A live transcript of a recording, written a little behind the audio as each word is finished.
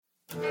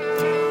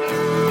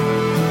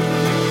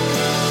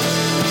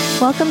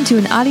Welcome to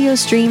an audio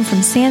stream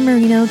from San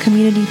Marino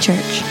Community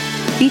Church,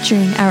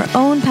 featuring our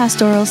own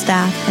pastoral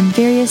staff and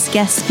various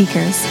guest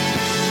speakers.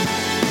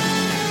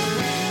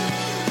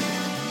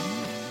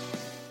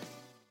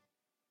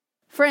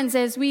 Friends,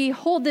 as we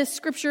hold this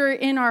scripture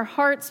in our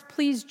hearts,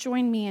 please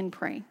join me in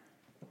praying.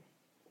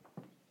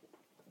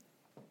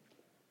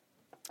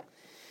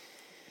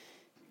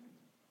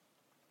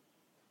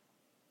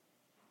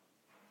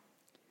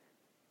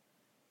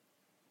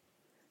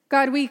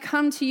 God, we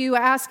come to you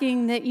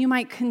asking that you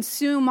might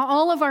consume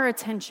all of our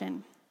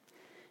attention,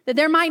 that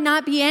there might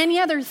not be any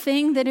other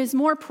thing that is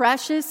more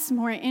precious,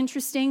 more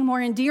interesting,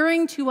 more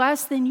endearing to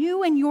us than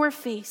you and your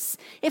face,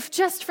 if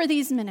just for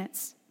these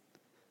minutes.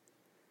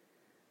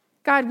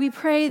 God, we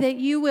pray that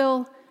you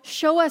will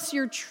show us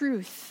your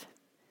truth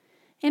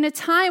in a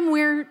time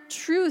where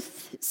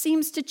truth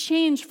seems to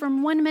change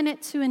from one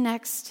minute to the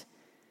next.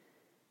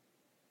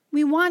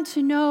 We want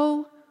to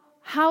know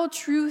how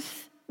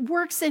truth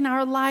works in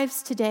our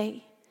lives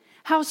today,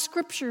 how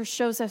Scripture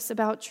shows us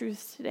about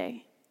truth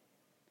today.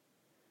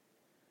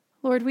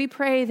 Lord, we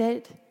pray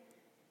that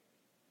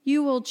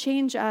you will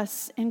change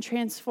us and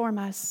transform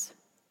us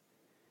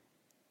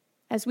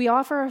as we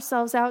offer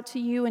ourselves out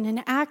to you in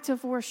an act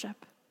of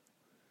worship.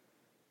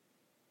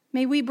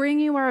 May we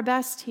bring you our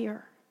best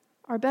here,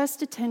 our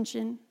best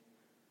attention,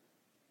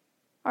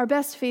 our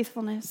best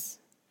faithfulness,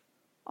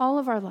 all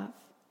of our love.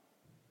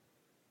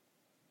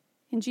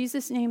 In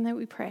Jesus' name that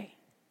we pray.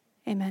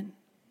 Amen.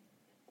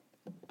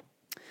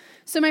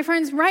 So my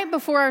friends, right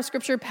before our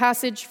scripture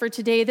passage for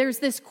today, there's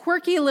this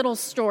quirky little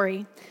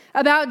story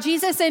about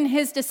Jesus and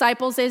his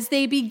disciples as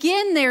they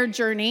begin their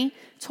journey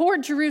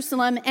toward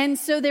Jerusalem, and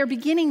so they're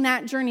beginning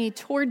that journey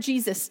toward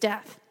Jesus'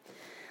 death.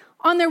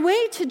 On their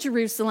way to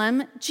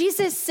Jerusalem,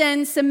 Jesus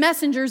sends some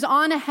messengers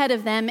on ahead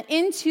of them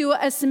into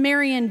a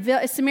Samaritan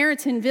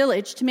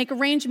village to make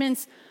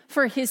arrangements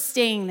for his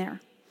staying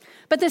there.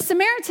 But the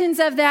Samaritans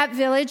of that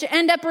village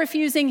end up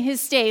refusing his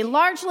stay,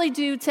 largely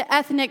due to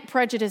ethnic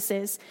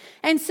prejudices.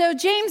 And so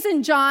James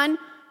and John,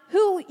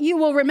 who you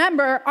will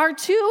remember, are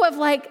two of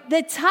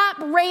the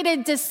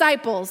top-rated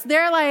disciples.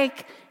 They're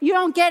you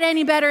don't get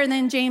any better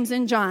than James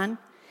and John.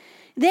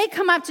 They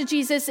come up to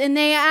Jesus and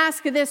they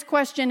ask this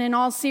question in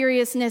all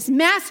seriousness: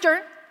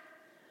 Master,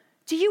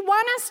 do you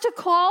want us to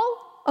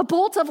call a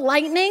bolt of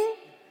lightning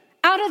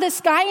out of the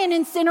sky and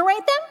incinerate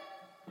them?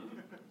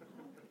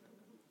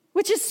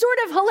 Which is sort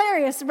of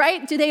hilarious,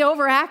 right? Do they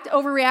overreact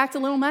a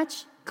little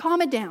much?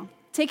 Calm it down.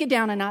 Take it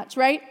down a notch,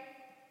 right?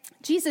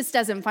 Jesus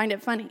doesn't find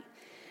it funny.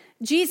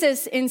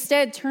 Jesus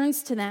instead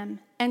turns to them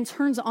and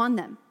turns on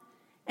them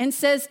and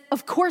says,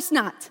 of course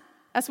not.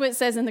 That's what it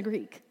says in the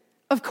Greek.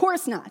 Of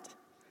course not.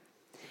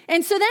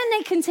 And so then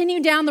they continue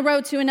down the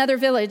road to another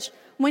village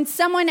when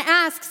someone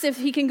asks if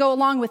he can go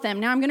along with them.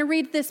 Now I'm going to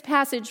read this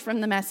passage from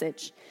the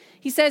Message.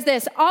 He says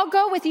this: I'll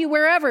go with you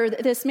wherever,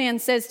 this man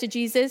says to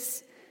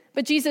Jesus.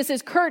 But Jesus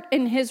is curt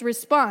in his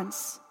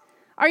response.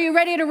 Are you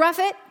ready to rough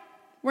it?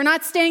 We're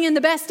not staying in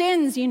the best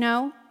inns, you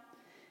know.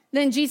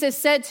 Then Jesus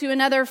said to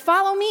another,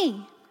 follow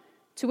me.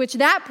 To which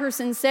that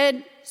person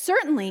said,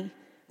 certainly.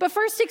 But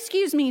first,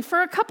 excuse me,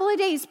 for a couple of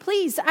days,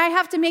 please. I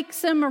have to make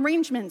some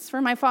arrangements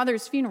for my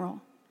father's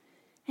funeral.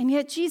 And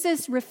yet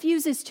Jesus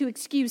refuses to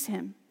excuse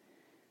him.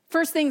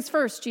 First things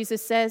first,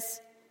 Jesus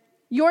says,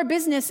 your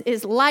business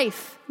is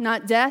life,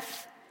 not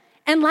death.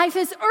 And life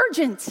is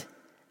urgent.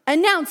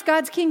 Announce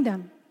God's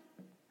kingdom.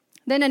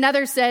 Then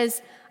another says,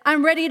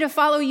 I'm ready to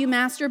follow you,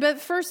 Master, but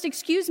first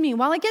excuse me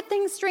while I get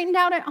things straightened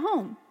out at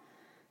home.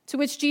 To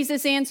which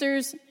Jesus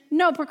answers,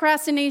 no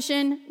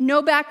procrastination,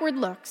 no backward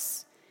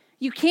looks.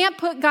 You can't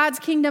put God's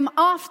kingdom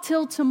off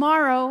till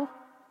tomorrow.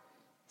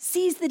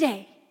 Seize the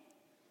day.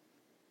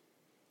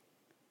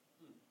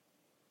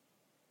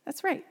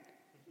 That's right.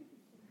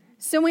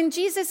 So when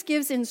Jesus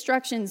gives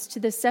instructions to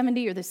the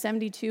 70 or the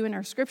 72 in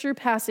our scripture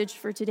passage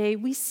for today,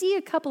 we see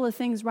a couple of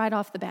things right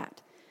off the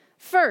bat.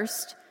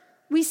 First,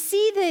 we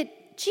see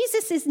that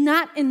Jesus is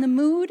not in the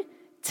mood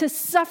to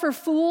suffer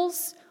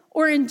fools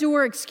or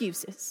endure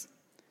excuses.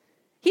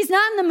 He's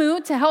not in the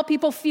mood to help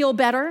people feel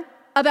better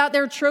about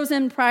their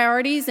chosen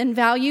priorities and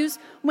values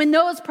when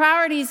those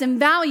priorities and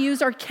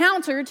values are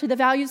counter to the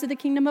values of the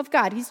kingdom of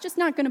God. He's just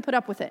not going to put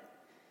up with it.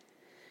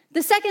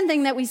 The second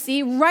thing that we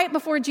see right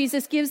before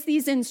Jesus gives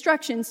these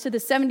instructions to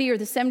the 70 or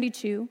the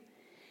 72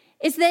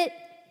 is that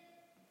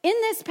in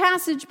this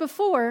passage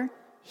before,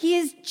 he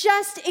has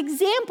just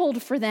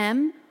exampled for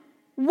them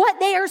what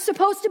they are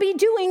supposed to be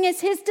doing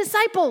as his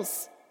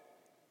disciples.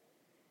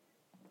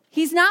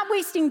 He's not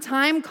wasting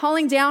time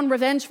calling down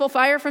revengeful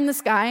fire from the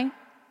sky.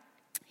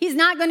 He's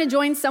not going to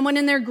join someone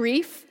in their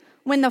grief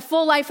when the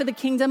full life of the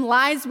kingdom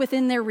lies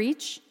within their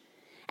reach.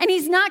 And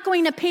he's not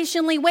going to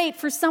patiently wait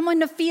for someone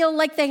to feel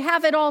like they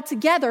have it all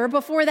together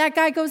before that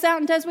guy goes out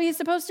and does what he's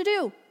supposed to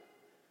do.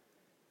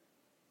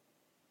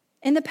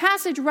 In the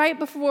passage right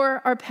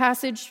before our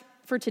passage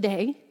for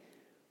today,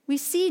 we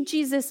see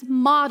Jesus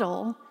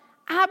model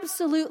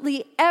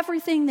absolutely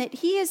everything that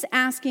he is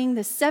asking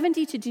the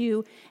 70 to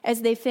do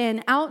as they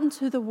fan out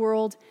into the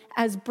world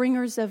as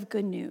bringers of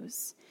good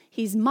news.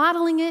 He's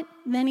modeling it,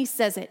 then he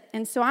says it.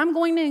 And so I'm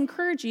going to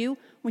encourage you,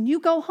 when you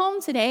go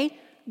home today,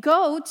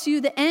 go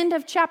to the end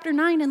of chapter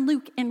 9 in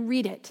Luke and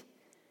read it.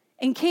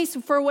 In case,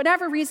 for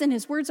whatever reason,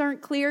 his words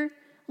aren't clear,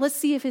 let's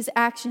see if his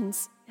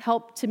actions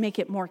help to make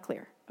it more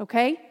clear,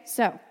 okay?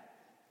 So,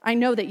 I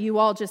know that you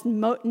all just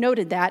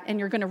noted that, and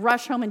you're going to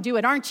rush home and do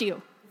it, aren't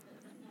you?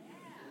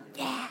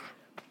 Yeah.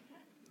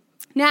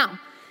 Now,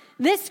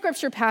 this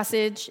scripture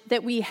passage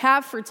that we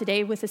have for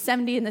today with the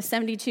 70 and the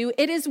 72,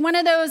 it is one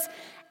of those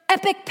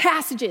epic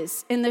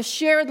passages in the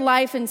shared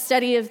life and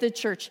study of the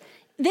church.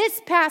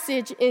 This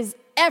passage is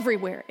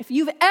everywhere. If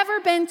you've ever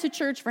been to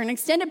church for an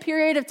extended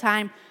period of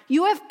time,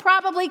 you have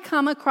probably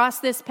come across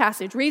this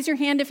passage. Raise your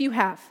hand if you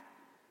have.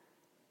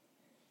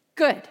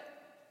 Good.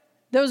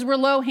 Those were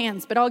low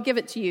hands, but I'll give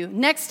it to you.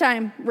 Next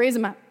time, raise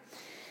them up.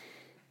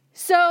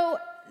 So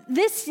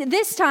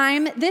this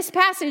time, this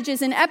passage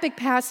is an epic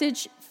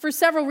passage for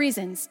several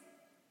reasons.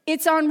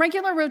 It's on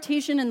regular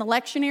rotation in the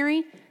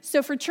lectionary.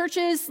 So for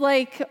churches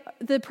like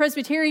the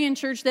Presbyterian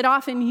Church that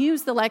often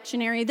use the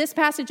lectionary, this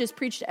passage is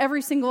preached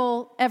every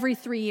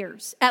 3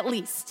 years, at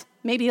least,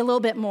 maybe a little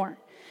bit more.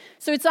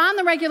 So it's on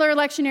the regular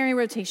lectionary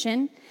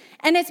rotation,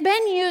 and it's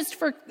been used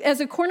as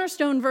a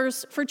cornerstone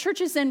verse for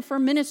churches and for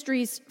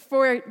ministries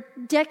for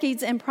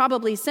decades and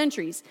probably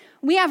centuries.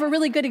 We have a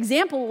really good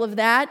example of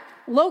that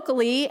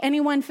locally.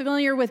 Anyone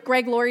familiar with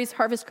Greg Laurie's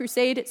Harvest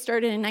Crusade? It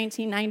started in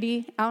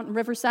 1990 out in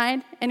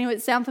Riverside. Anyone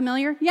sound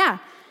familiar? Yeah.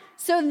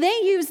 So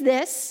they use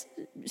this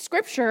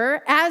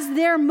scripture as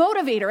their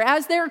motivator,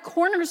 as their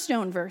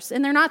cornerstone verse,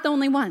 and they're not the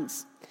only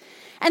ones.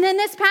 And then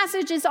this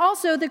passage is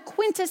also the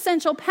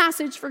quintessential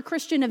passage for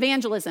Christian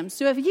evangelism.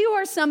 So if you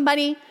are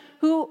somebody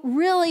who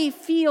really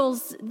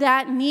feels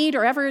that need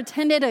or ever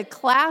attended a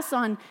class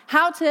on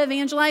how to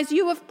evangelize,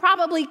 you have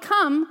probably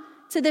come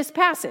to this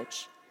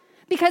passage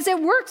because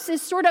it works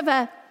as sort of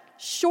a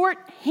short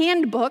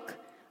handbook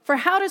for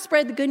how to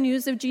spread the good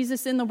news of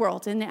Jesus in the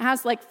world. And it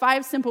has like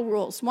 5 simple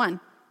rules. 1,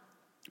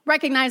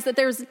 recognize that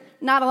there's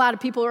not a lot of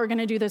people who are going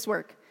to do this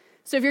work.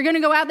 So if you're going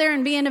to go out there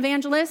and be an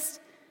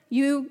evangelist,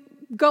 you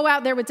go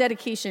out there with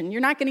dedication.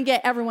 You're not going to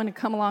get everyone to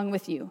come along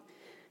with you.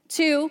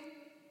 2,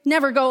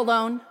 never go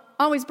alone.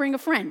 Always bring a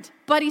friend.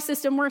 Buddy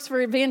system works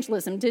for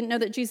evangelism. Didn't know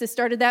that Jesus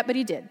started that, but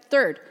he did.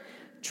 3,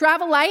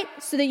 travel light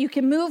so that you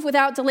can move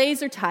without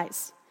delays or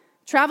ties.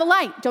 Travel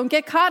light. Don't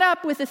get caught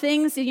up with the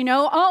things that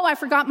I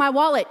forgot my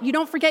wallet. You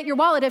don't forget your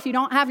wallet if you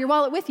don't have your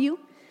wallet with you.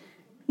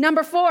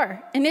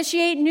 4,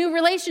 initiate new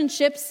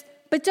relationships,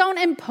 but don't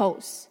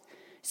impose.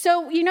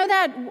 So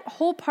that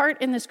whole part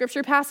in the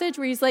scripture passage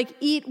where he's like,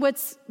 eat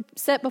what's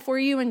set before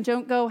you and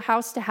don't go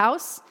house to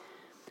house.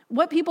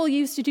 What people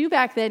used to do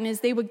back then is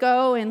they would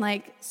go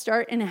and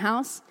start in a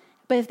house,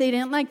 but if they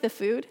didn't like the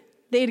food,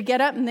 they'd get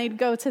up and they'd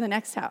go to the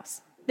next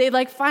house.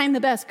 They'd find the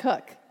best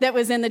cook that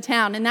was in the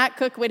town, and that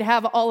cook would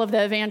have all of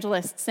the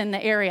evangelists in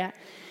the area.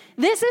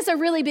 This is a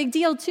really big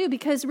deal too,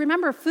 because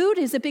remember, food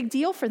is a big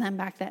deal for them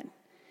back then.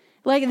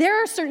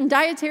 There are certain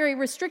dietary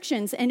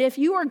restrictions, and if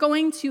you are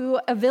going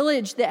to a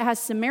village that has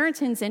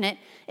Samaritans in it,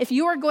 if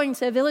you are going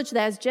to a village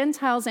that has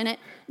Gentiles in it,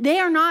 they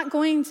are not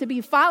going to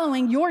be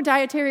following your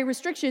dietary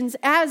restrictions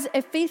as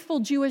a faithful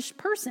Jewish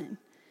person.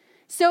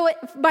 So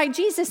by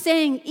Jesus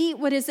saying, eat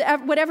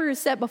whatever is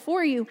set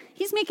before you,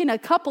 he's making a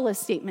couple of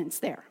statements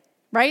there,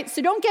 right?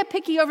 So don't get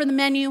picky over the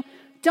menu.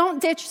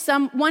 Don't ditch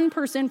one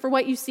person for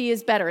what you see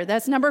is better.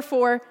 That's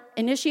 4,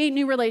 initiate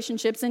new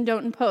relationships and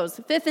don't impose.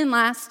 5th and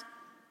last,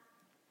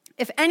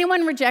 if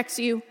anyone rejects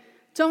you,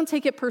 don't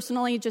take it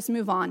personally, just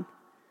move on.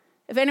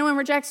 If anyone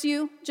rejects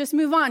you, just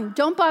move on.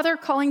 Don't bother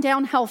calling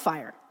down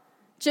hellfire.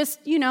 Just,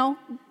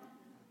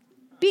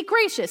 be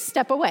gracious,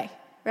 step away,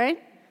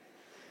 right?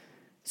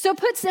 So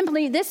put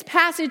simply, this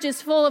passage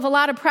is full of a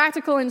lot of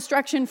practical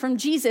instruction from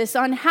Jesus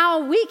on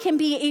how we can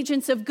be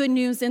agents of good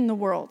news in the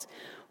world,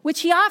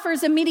 which he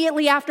offers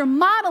immediately after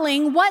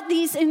modeling what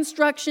these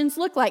instructions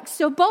look like.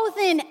 So both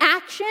in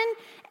action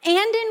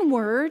and in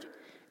word,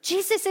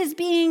 Jesus is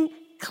being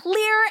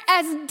clear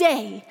as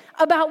day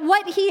about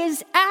what he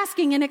is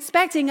asking and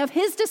expecting of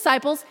his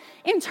disciples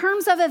in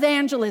terms of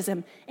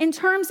evangelism, in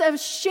terms of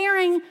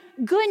sharing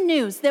good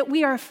news that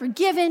we are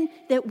forgiven,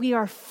 that we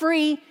are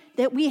free,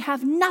 that we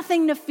have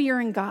nothing to fear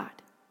in God.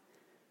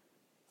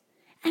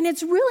 And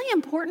it's really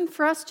important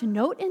for us to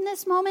note in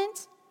this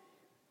moment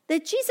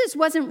that Jesus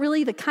wasn't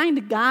really the kind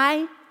of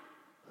guy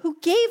who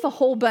gave a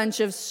whole bunch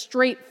of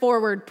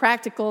straightforward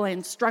practical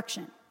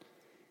instruction.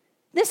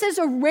 This is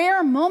a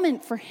rare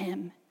moment for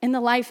him in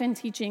the life and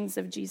teachings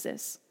of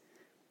Jesus.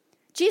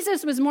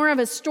 Jesus was more of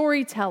a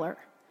storyteller.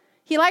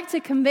 He liked to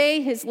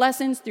convey his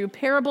lessons through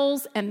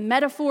parables and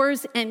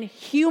metaphors and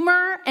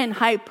humor and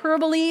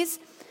hyperboles.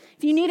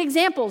 If you need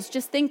examples,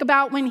 just think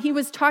about when he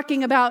was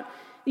talking about,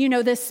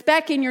 the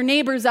speck in your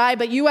neighbor's eye,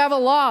 but you have a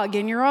log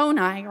in your own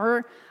eye,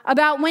 or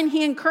about when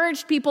he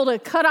encouraged people to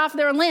cut off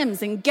their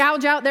limbs and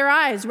gouge out their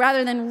eyes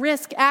rather than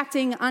risk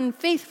acting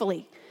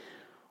unfaithfully.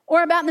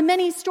 or about the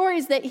many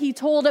stories that he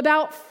told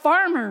about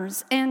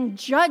farmers and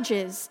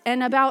judges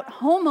and about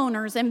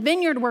homeowners and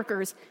vineyard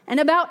workers and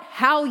about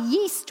how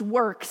yeast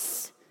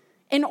works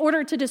in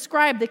order to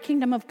describe the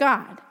kingdom of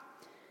God.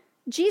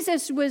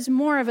 Jesus was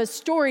more of a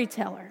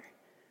storyteller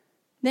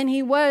than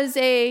he was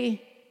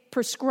a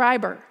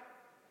prescriber.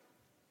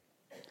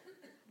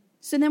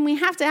 So then we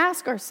have to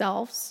ask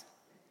ourselves,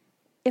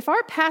 if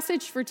our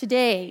passage for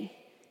today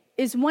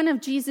is one of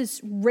Jesus'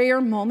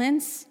 rare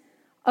moments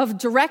of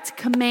direct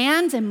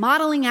command and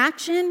modeling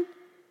action,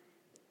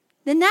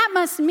 then that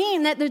must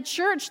mean that the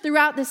church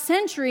throughout the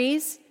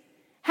centuries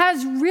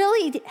has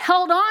really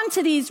held on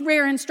to these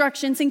rare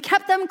instructions and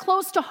kept them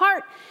close to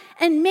heart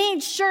and made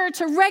sure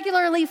to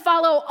regularly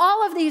follow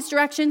all of these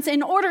directions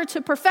in order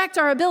to perfect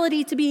our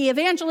ability to be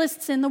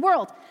evangelists in the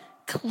world.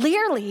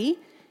 Clearly,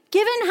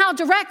 given how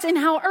direct and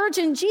how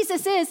urgent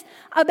Jesus is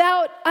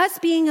about us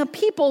being a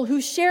people who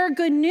share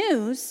good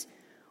news,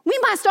 we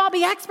must all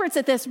be experts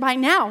at this by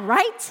now,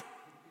 right?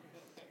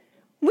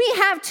 We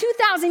have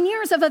 2,000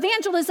 years of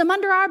evangelism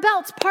under our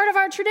belts, part of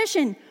our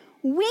tradition.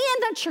 We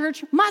in the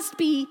church must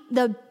be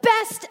the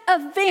best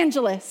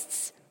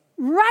evangelists,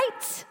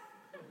 right?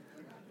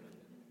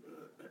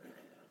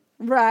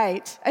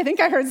 Right. I think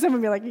I heard someone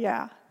be like,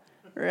 yeah,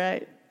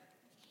 right.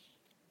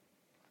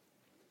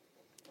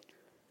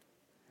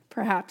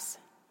 Perhaps.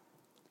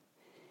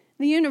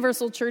 The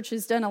universal church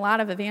has done a lot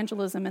of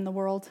evangelism in the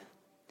world,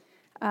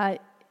 but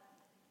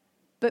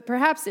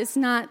perhaps it's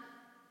not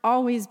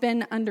always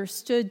been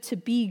understood to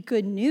be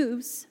good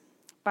news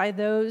by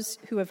those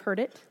who have heard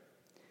it.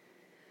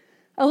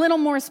 A little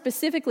more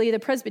specifically, the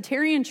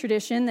Presbyterian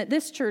tradition that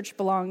this church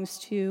belongs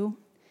to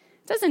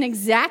doesn't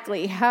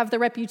exactly have the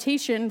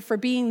reputation for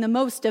being the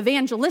most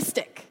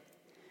evangelistic.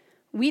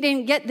 We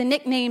didn't get the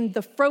nickname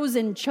the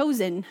Frozen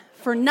Chosen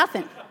for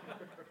nothing.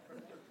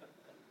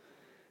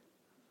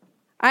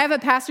 I have a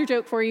pastor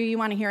joke for you. You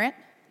want to hear it?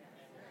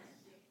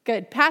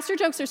 Good. Pastor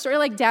jokes are sort of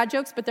like dad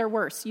jokes, but they're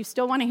worse. You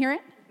still want to hear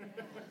it?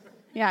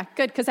 Yeah,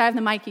 good, because I have the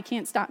mic. You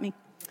can't stop me.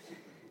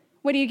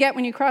 What do you get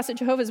when you cross a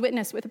Jehovah's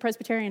Witness with a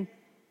Presbyterian?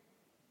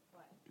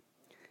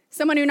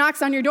 Someone who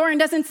knocks on your door and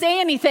doesn't say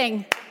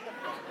anything.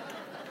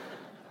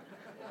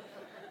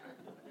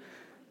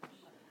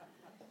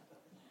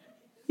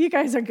 You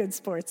guys are good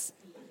sports.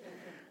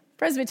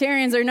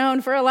 Presbyterians are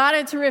known for a lot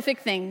of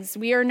terrific things.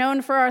 We are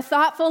known for our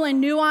thoughtful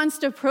and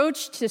nuanced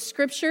approach to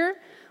Scripture.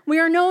 We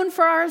are known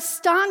for our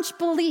staunch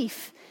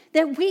belief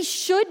that we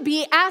should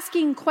be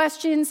asking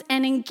questions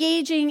and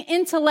engaging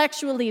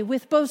intellectually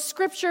with both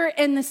Scripture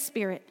and the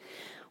Spirit.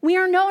 We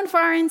are known for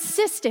our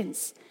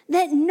insistence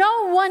that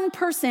no one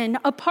person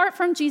apart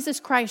from Jesus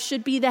Christ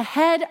should be the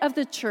head of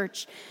the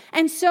church.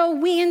 And so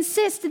we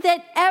insist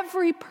that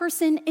every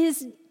person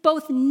is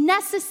both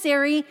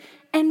necessary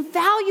and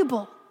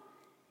valuable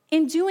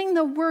in doing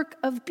the work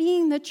of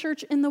being the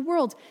church in the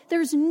world.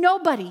 There's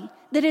nobody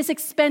that is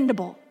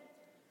expendable.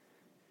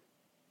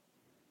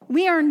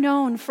 We are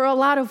known for a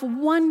lot of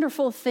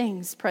wonderful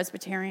things,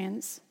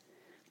 Presbyterians,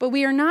 but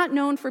we are not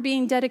known for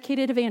being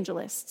dedicated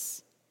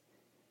evangelists.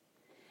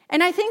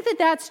 And I think that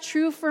that's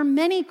true for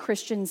many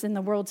Christians in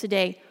the world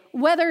today,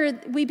 whether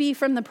we be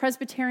from the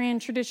Presbyterian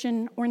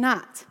tradition or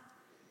not.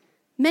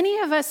 Many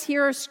of us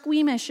here are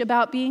squeamish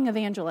about being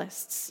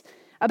evangelists,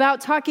 about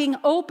talking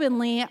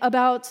openly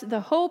about the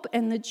hope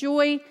and the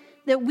joy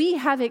that we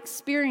have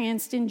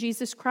experienced in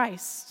Jesus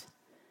Christ.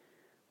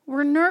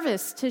 We're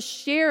nervous to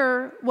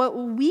share what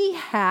we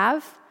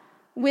have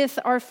with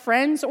our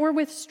friends or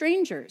with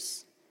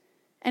strangers.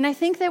 And I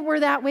think that we're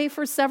that way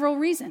for several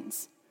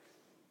reasons.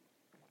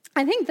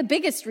 I think the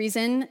biggest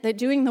reason that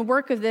doing the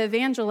work of the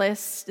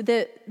evangelist,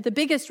 the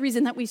biggest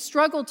reason that we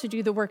struggle to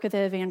do the work of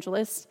the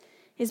evangelist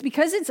is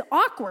because it's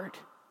awkward.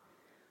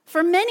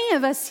 For many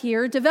of us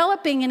here,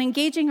 developing and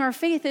engaging our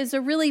faith is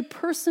a really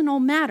personal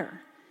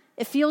matter.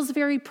 It feels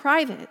very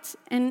private,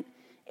 and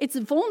it's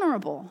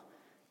vulnerable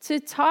to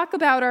talk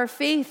about our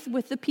faith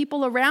with the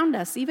people around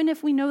us, even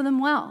if we know them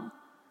well.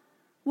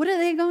 What are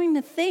they going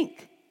to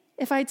think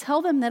if I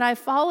tell them that I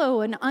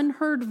follow an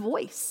unheard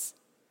voice?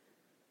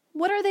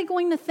 What are they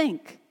going to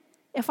think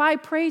if I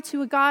pray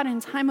to a God in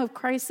time of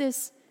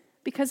crisis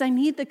because I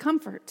need the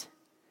comfort?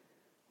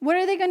 What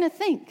are they going to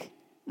think?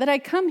 That I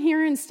come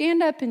here and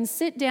stand up and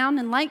sit down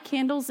and light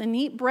candles and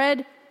eat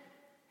bread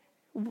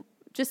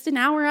just an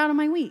hour out of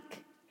my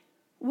week?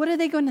 What are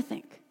they going to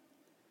think?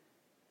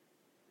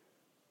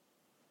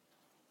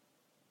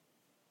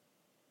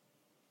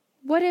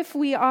 What if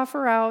we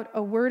offer out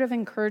a word of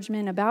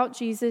encouragement about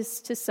Jesus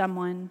to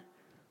someone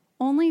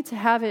only to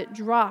have it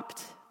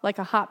dropped like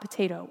a hot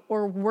potato,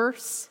 or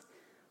worse,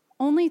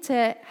 only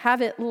to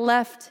have it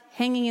left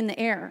hanging in the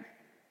air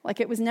like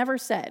it was never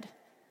said,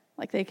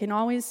 like they can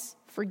always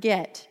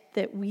forget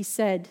that we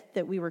said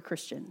that we were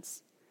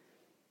Christians?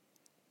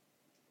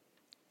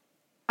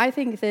 I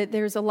think that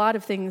there's a lot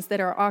of things that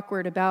are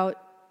awkward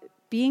about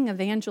being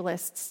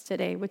evangelists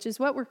today, which is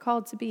what we're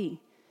called to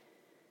be.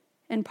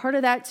 And part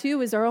of that,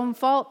 too, is our own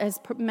fault as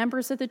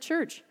members of the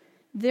church.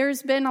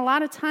 There's been a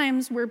lot of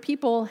times where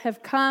people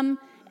have come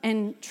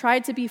and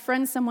tried to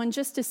befriend someone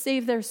just to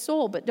save their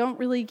soul, but don't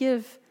really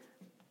give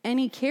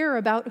any care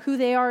about who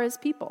they are as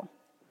people.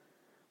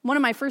 One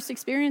of my first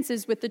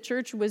experiences with the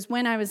church was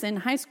when I was in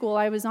high school.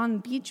 I was on the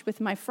beach with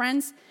my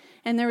friends,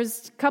 and there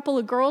was a couple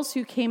of girls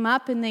who came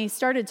up, and they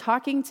started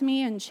talking to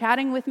me and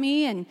chatting with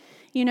me and,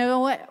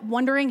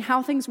 wondering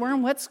how things were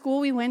and what school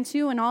we went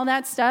to and all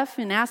that stuff,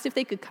 and asked if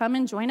they could come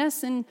and join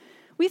us. And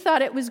we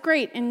thought it was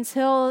great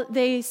until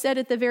they said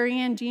at the very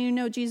end, "Do you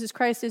know Jesus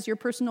Christ as your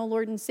personal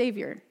Lord and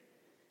Savior?"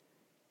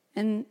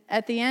 And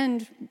at the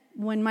end,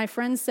 when my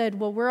friends said,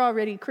 "Well, we're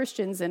already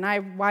Christians," and I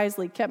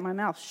wisely kept my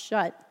mouth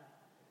shut,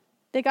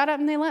 they got up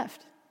and they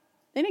left.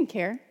 They didn't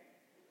care.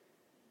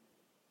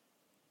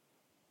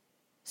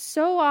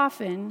 So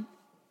often,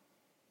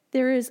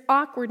 there is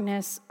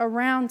awkwardness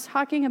around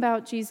talking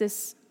about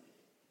Jesus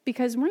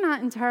because we're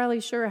not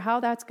entirely sure how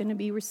that's going to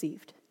be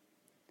received.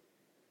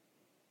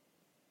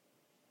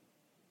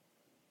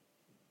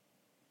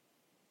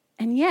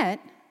 And yet,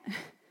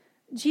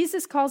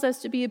 Jesus calls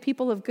us to be a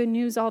people of good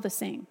news all the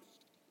same.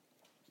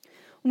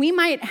 We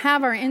might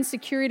have our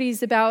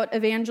insecurities about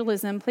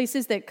evangelism,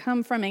 places that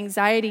come from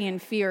anxiety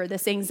and fear,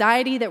 this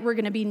anxiety that we're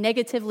going to be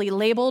negatively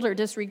labeled or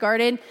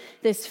disregarded,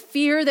 this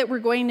fear that we're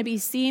going to be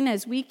seen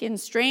as weak and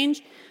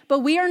strange, but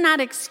we are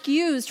not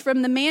excused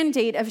from the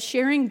mandate of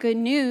sharing good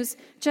news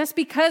just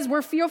because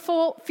we're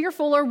fearful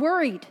or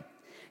worried.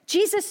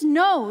 Jesus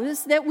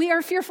knows that we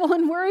are fearful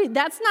and worried.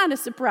 That's not a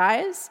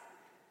surprise.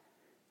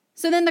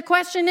 So then the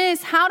question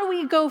is, how do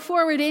we go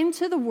forward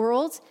into the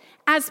world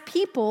as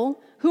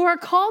people who are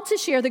called to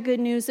share the good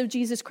news of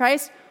Jesus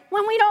Christ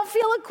when we don't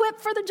feel equipped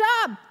for the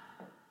job?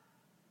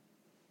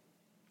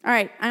 All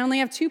right, I only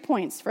have 2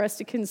 points for us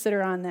to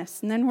consider on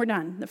this, and then we're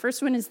done. The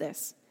first one is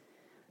this.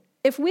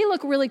 If we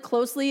look really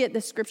closely at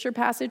the scripture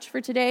passage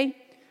for today,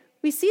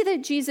 we see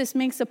that Jesus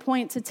makes a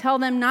point to tell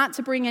them not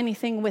to bring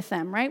anything with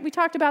them, right? We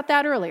talked about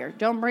that earlier.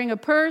 Don't bring a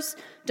purse,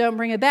 don't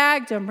bring a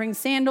bag, don't bring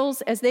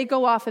sandals as they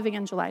go off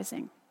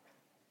evangelizing.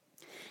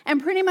 And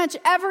pretty much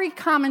every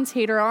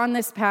commentator on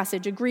this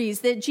passage agrees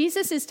that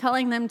Jesus is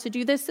telling them to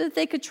do this so that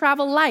they could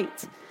travel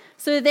light,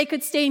 so that they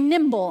could stay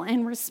nimble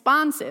and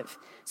responsive,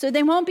 so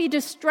they won't be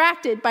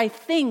distracted by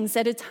things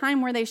at a time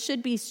where they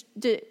should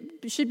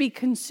be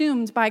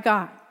consumed by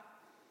God.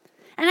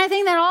 And I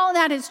think that all of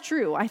that is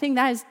true. I think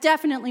that is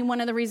definitely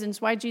one of the reasons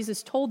why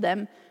Jesus told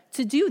them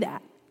to do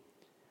that.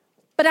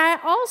 But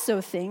I also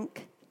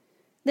think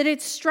that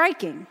it's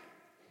striking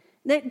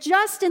that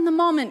just in the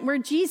moment where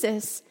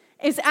Jesus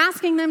is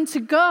asking them to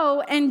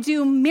go and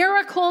do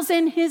miracles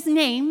in his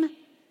name,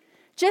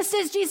 just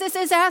as Jesus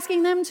is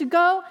asking them to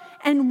go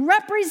and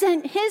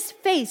represent his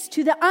face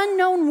to the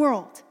unknown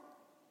world,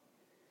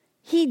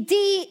 he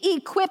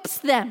de-equips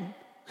them.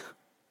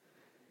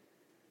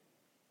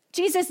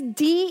 Jesus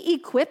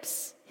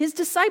de-equips his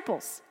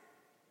disciples.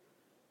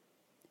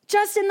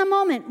 Just in the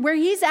moment where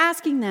he's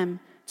asking them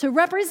to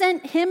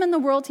represent him in the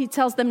world, he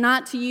tells them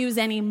not to use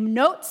any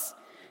notes,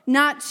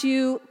 not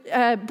to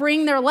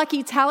bring their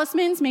lucky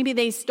talismans. Maybe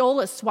they stole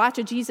a swatch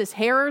of Jesus'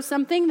 hair or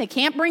something. They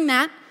can't bring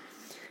that.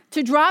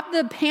 To drop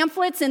the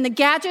pamphlets and the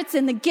gadgets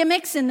and the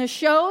gimmicks and the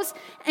shows,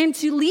 and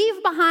to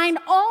leave behind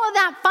all of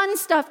that fun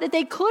stuff that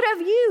they could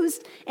have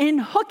used in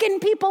hooking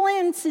people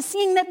into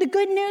seeing that the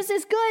good news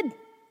is good.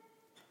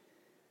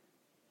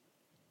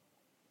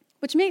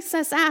 Which makes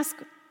us ask,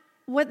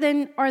 what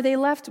then are they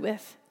left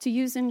with to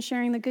use in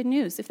sharing the good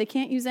news? If they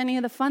can't use any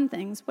of the fun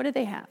things, what do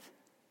they have?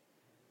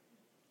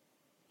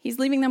 He's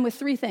leaving them with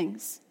 3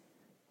 things.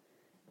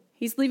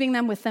 He's leaving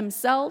them with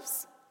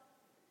themselves,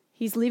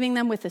 he's leaving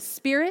them with the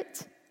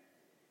Spirit,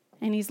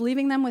 and he's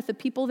leaving them with the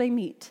people they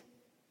meet.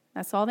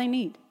 That's all they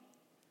need.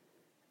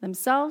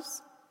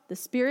 Themselves, the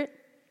Spirit,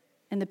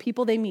 and the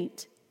people they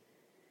meet.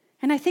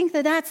 And I think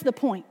that that's the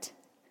point.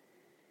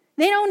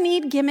 They don't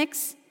need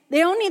gimmicks. They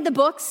don't need the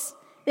books.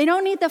 They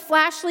don't need the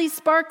flashy,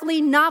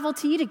 sparkly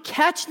novelty to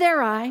catch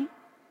their eye.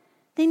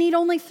 They need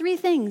only 3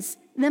 things: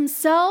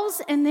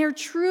 themselves and their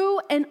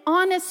true and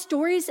honest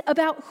stories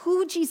about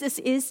who Jesus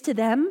is to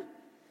them.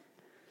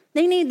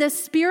 They need the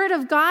Spirit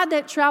of God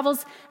that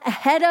travels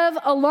ahead of,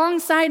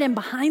 alongside, and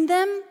behind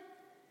them.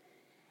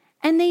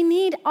 And they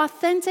need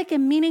authentic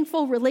and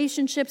meaningful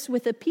relationships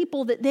with the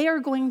people that they are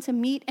going to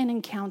meet and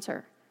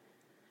encounter.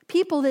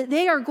 People that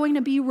they are going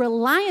to be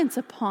reliant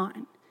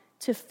upon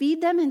to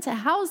feed them and to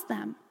house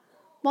them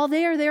while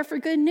they are there for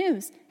good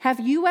news. Have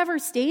you ever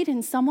stayed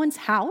in someone's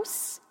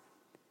house?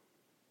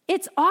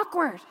 It's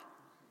awkward.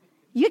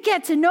 You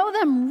get to know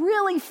them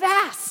really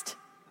fast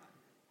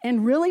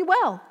and really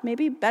well,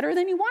 maybe better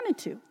than you wanted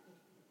to.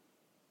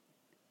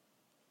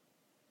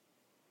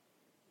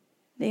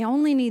 They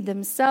only need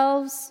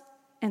themselves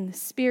and the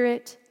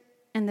Spirit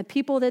and the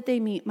people that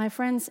they meet. My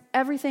friends,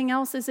 everything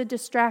else is a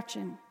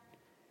distraction.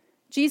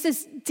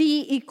 Jesus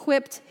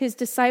de-equipped his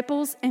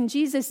disciples, and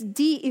Jesus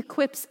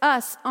de-equips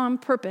us on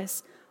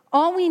purpose.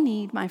 All we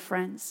need, my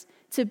friends,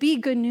 to be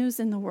good news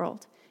in the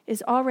world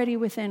is already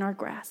within our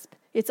grasp.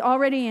 It's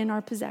already in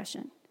our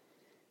possession.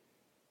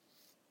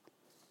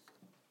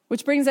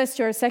 Which brings us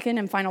to our second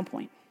and final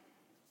point.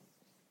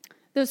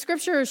 The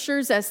scripture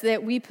assures us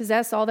that we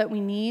possess all that we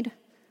need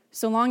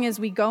so long as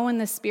we go in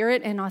the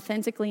Spirit and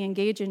authentically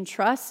engage in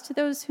trust to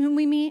those whom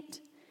we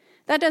meet.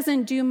 That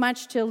doesn't do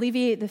much to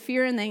alleviate the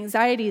fear and the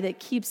anxiety that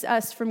keeps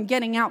us from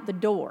getting out the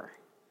door.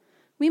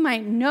 We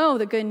might know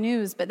the good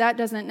news, but that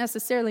doesn't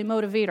necessarily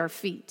motivate our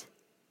feet.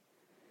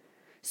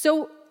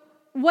 So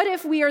what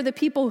if we are the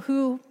people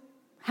who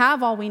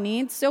have all we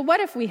need? So what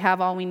if we have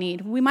all we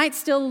need? We might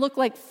still look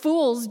like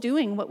fools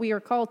doing what we are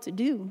called to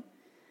do.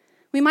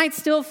 We might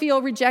still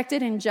feel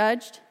rejected and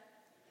judged.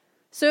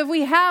 So if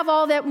we have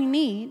all that we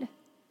need,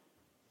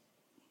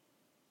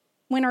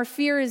 when our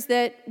fear is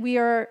not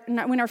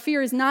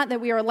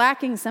that we are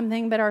lacking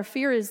something, but our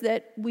fear is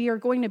that we are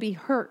going to be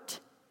hurt,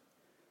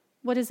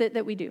 what is it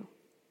that we do?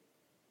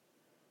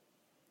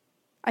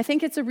 I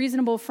think it's a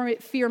reasonable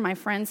fear, my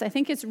friends. I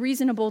think it's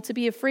reasonable to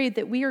be afraid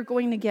that we are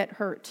going to get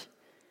hurt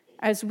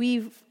as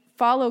we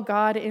follow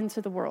God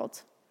into the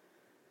world.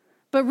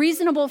 But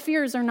reasonable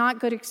fears are not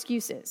good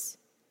excuses,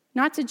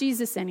 not to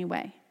Jesus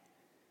anyway.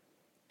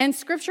 And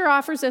Scripture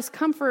offers us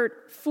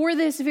comfort for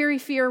this very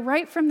fear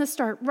right from the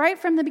start, right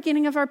from the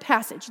beginning of our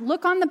passage.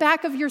 Look on the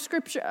back of your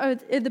scripture,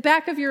 the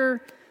back of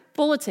your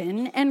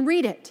bulletin, and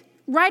read it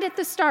right at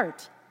the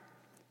start.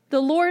 The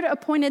Lord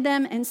appointed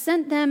them and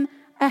sent them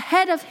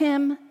ahead of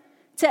him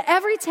to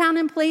every town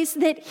and place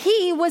that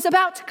he was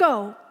about to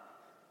go.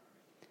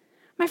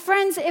 My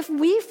friends, if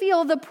we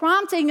feel the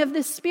prompting of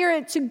the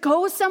Spirit to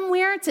go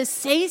somewhere, to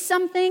say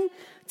something,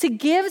 to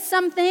give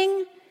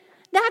something,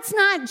 that's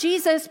not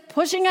Jesus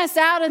pushing us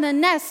out of the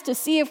nest to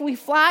see if we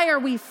fly or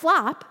we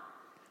flop.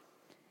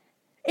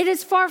 It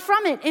is far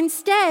from it.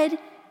 Instead,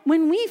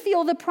 when we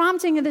feel the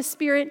prompting of the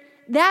Spirit,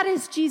 that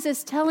is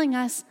Jesus telling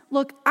us,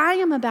 look, I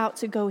am about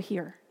to go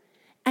here,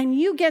 and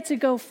you get to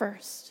go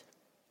first.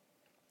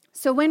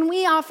 So when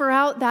we offer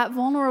out that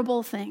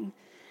vulnerable thing,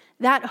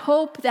 that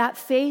hope, that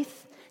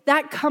faith,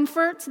 that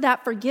comfort,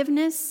 that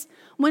forgiveness,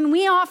 when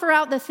we offer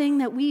out the thing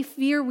that we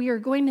fear we are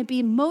going to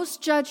be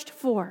most judged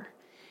for,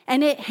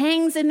 and it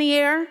hangs in the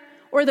air,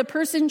 or the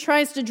person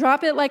tries to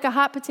drop it like a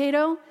hot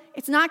potato,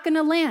 it's not going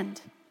to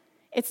land.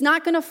 It's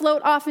not going to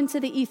float off into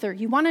the ether.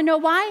 You want to know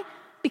why?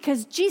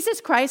 Because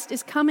Jesus Christ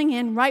is coming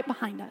in right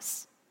behind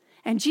us.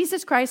 And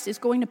Jesus Christ is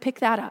going to pick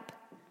that up.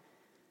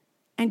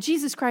 And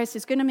Jesus Christ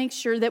is going to make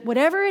sure that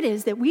whatever it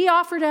is that we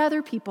offer to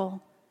other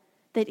people,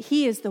 that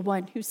he is the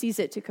one who sees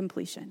it to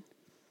completion.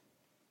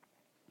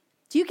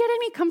 Do you get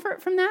any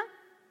comfort from that?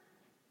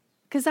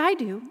 Because I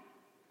do.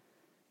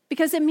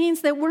 Because it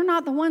means that we're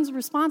not the ones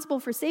responsible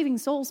for saving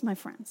souls, my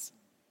friends.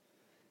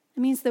 It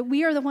means that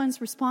we are the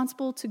ones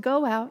responsible to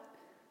go out,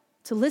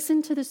 to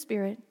listen to the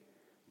Spirit,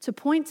 to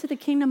point to the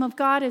kingdom of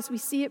God as we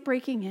see it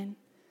breaking in,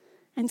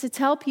 and to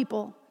tell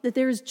people that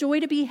there is joy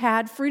to be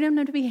had,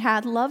 freedom to be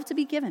had, love to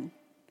be given.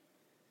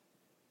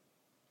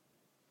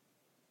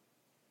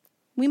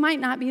 We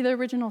might not be the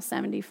original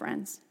 70,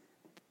 friends,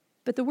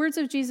 but the words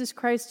of Jesus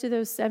Christ to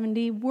those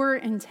 70 were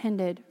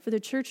intended for the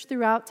church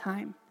throughout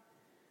time.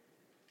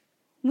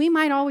 We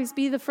might always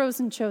be the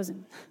frozen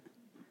chosen,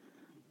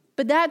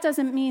 but that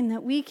doesn't mean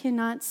that we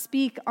cannot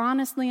speak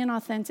honestly and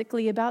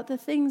authentically about the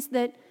things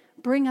that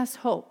bring us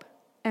hope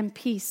and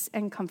peace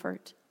and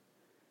comfort.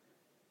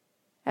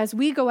 As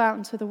we go out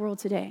into the world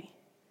today,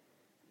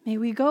 may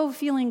we go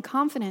feeling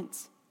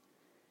confident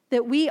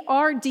that we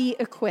are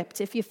de-equipped.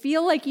 If you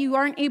feel like you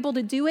aren't able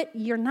to do it,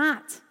 you're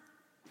not.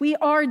 We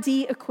are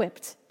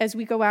de-equipped as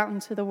we go out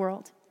into the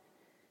world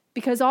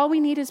because all we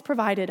need is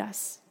provided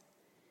us.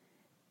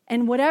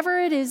 And whatever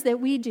it is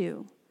that we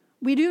do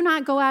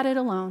not go at it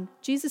alone.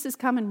 Jesus is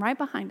coming right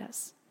behind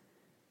us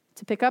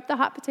to pick up the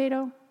hot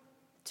potato,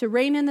 to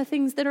rein in the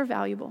things that are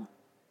valuable,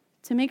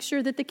 to make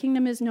sure that the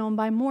kingdom is known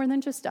by more than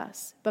just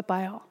us, but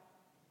by all.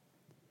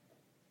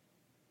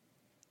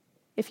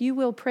 If you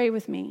will pray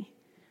with me,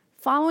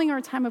 following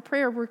our time of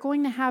prayer, we're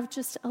going to have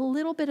just a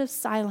little bit of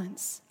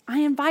silence. I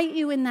invite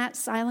you in that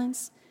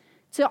silence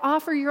to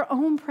offer your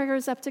own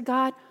prayers up to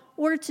God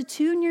or to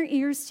tune your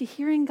ears to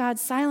hearing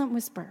God's silent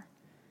whisper.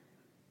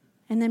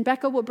 And then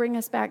Becca will bring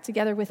us back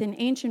together with an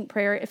ancient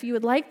prayer. If you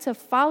would like to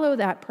follow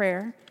that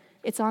prayer,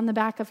 it's on the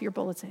back of your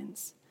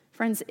bulletins.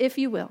 Friends, if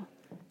you will,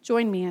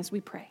 join me as we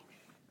pray.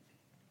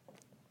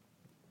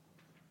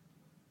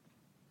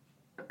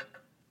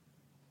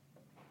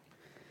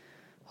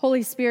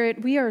 Holy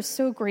Spirit, we are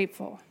so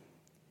grateful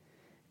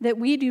that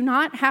we do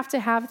not have to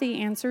have the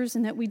answers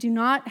and that we do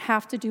not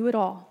have to do it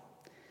all.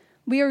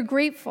 We are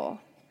grateful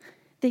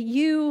that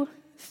you,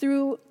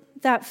 through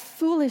that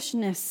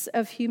foolishness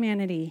of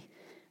humanity,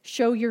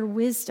 show your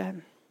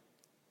wisdom.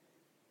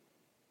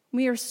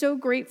 We are so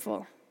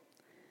grateful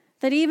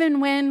that even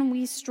when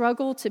we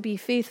struggle to be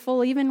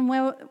faithful, even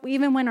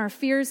when our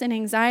fears and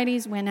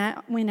anxieties win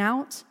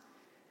out,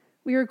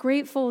 we are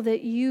grateful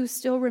that you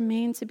still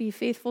remain to be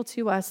faithful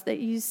to us, that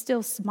you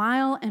still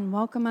smile and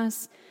welcome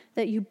us,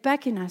 that you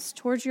beckon us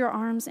towards your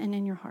arms and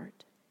in your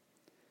heart.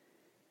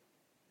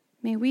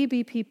 May we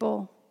be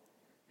people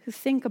who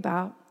think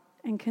about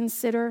and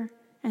consider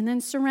and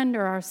then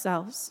surrender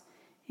ourselves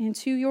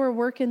into your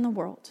work in the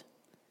world.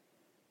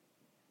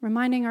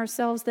 reminding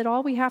ourselves that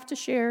all we have to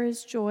share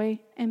is joy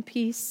and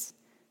peace,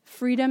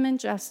 freedom and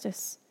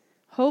justice,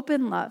 hope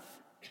and love,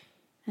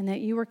 and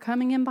that you are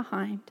coming in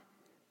behind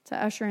to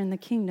usher in the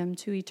kingdom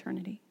to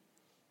eternity.